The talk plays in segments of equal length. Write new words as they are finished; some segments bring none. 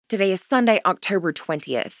Today is Sunday, October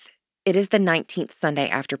 20th. It is the 19th Sunday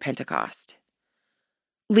after Pentecost.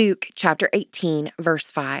 Luke chapter 18,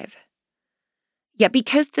 verse 5. Yet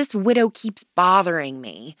because this widow keeps bothering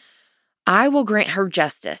me, I will grant her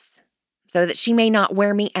justice, so that she may not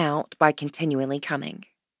wear me out by continually coming.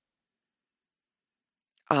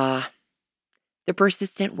 The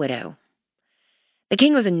persistent widow. The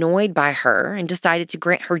king was annoyed by her and decided to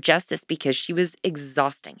grant her justice because she was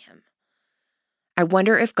exhausting him. I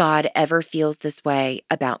wonder if God ever feels this way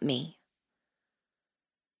about me.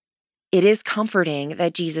 It is comforting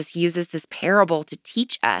that Jesus uses this parable to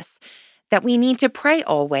teach us that we need to pray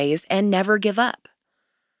always and never give up.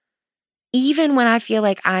 Even when I feel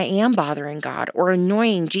like I am bothering God or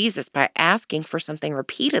annoying Jesus by asking for something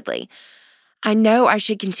repeatedly, I know I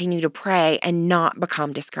should continue to pray and not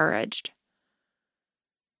become discouraged.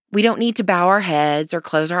 We don't need to bow our heads or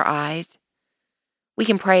close our eyes. We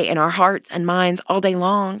can pray in our hearts and minds all day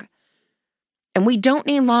long. And we don't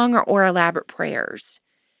need long or elaborate prayers.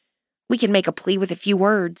 We can make a plea with a few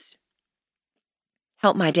words.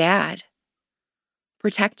 Help my dad.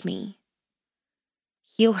 Protect me.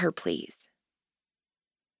 Heal her, please.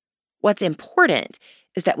 What's important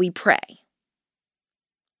is that we pray.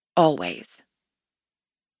 Always.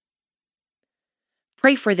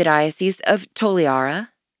 Pray for the Diocese of Toliara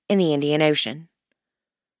in the Indian Ocean.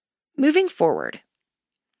 Moving forward,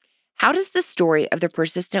 how does the story of the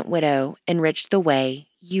persistent widow enrich the way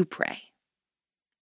you pray?